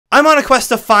I'm on a quest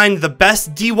to find the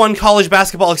best D1 college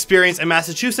basketball experience in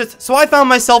Massachusetts, so I found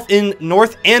myself in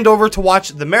North Andover to watch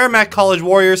the Merrimack College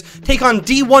Warriors take on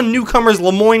D1 newcomers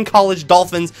Moyne College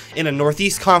Dolphins in a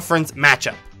Northeast Conference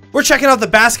matchup. We're checking out the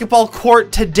basketball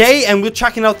court today, and we're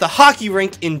checking out the hockey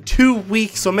rink in 2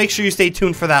 weeks, so make sure you stay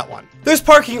tuned for that one. There's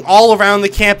parking all around the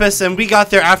campus, and we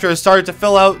got there after it started to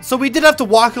fill out, so we did have to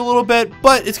walk a little bit,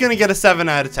 but it's gonna get a 7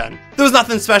 out of 10. There was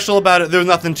nothing special about it, there was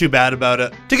nothing too bad about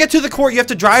it. To get to the court, you have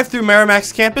to drive through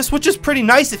Merrimack's campus, which is pretty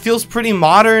nice. It feels pretty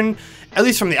modern, at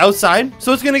least from the outside,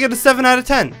 so it's gonna get a 7 out of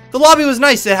 10. The lobby was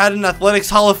nice. It had an Athletics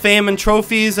Hall of Fame and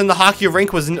trophies, and the hockey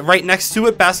rink was right next to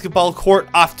it, basketball court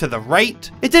off to the right.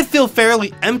 It did feel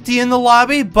fairly empty in the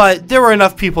lobby, but there were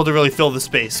enough people to really fill the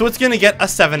space, so it's gonna get a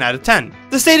 7 out of 10.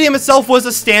 The stadium itself was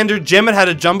a standard gym. It had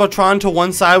a jumbotron to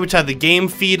one side, which had the game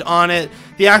feed on it.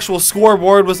 The actual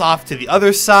scoreboard was off to the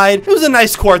other side. It was a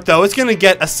nice court though. It's gonna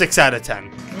get a 6 out of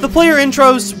 10. The player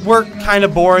intros were kind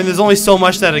of boring. There's only so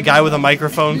much that a guy with a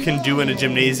microphone can do in a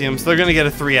gymnasium, so they're gonna get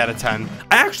a 3 out of 10.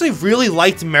 I actually really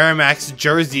liked Merrimack's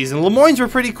jerseys, and Lemoyne's were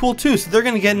pretty cool too, so they're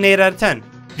gonna get an 8 out of 10.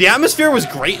 The atmosphere was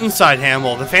great inside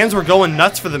Hammel. The fans were going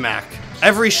nuts for the Mac.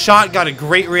 Every shot got a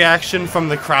great reaction from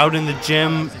the crowd in the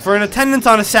gym. For an attendance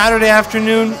on a Saturday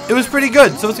afternoon, it was pretty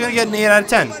good, so it's gonna get an 8 out of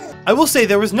 10. I will say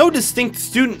there was no distinct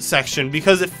student section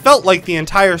because it felt like the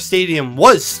entire stadium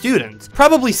was students.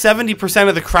 Probably 70%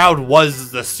 of the crowd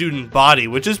was the student body,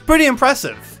 which is pretty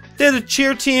impressive. They had a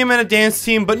cheer team and a dance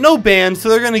team, but no band, so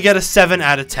they're gonna get a 7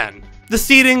 out of 10. The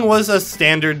seating was a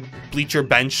standard bleacher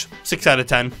bench, 6 out of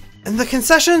 10. And the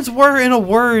concessions were, in a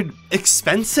word,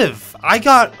 expensive. I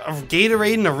got a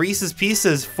Gatorade and a Reese's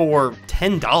Pieces for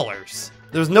 $10.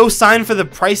 There was no sign for the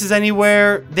prices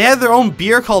anywhere. They had their own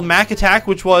beer called Mac Attack,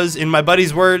 which was, in my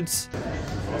buddy's words,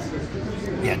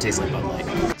 yeah, it tastes like Bud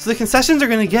Light. So the concessions are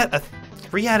going to get a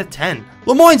 3 out of 10.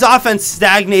 Lemoyne's offense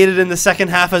stagnated in the second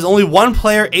half as only one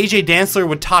player, AJ Dantzler,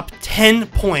 would top 10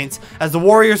 points as the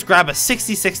Warriors grab a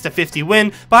 66-50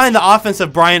 win behind the offense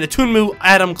of Brian Atunmu,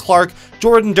 Adam Clark,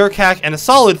 Jordan Durkak, and a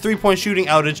solid 3-point shooting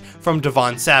outage from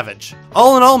Devon Savage.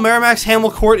 All in all, Merrimack's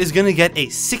Hammel Court is going to get a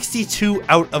 62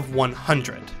 out of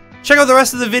 100. Check out the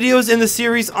rest of the videos in the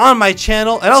series on my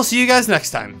channel, and I'll see you guys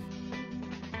next time.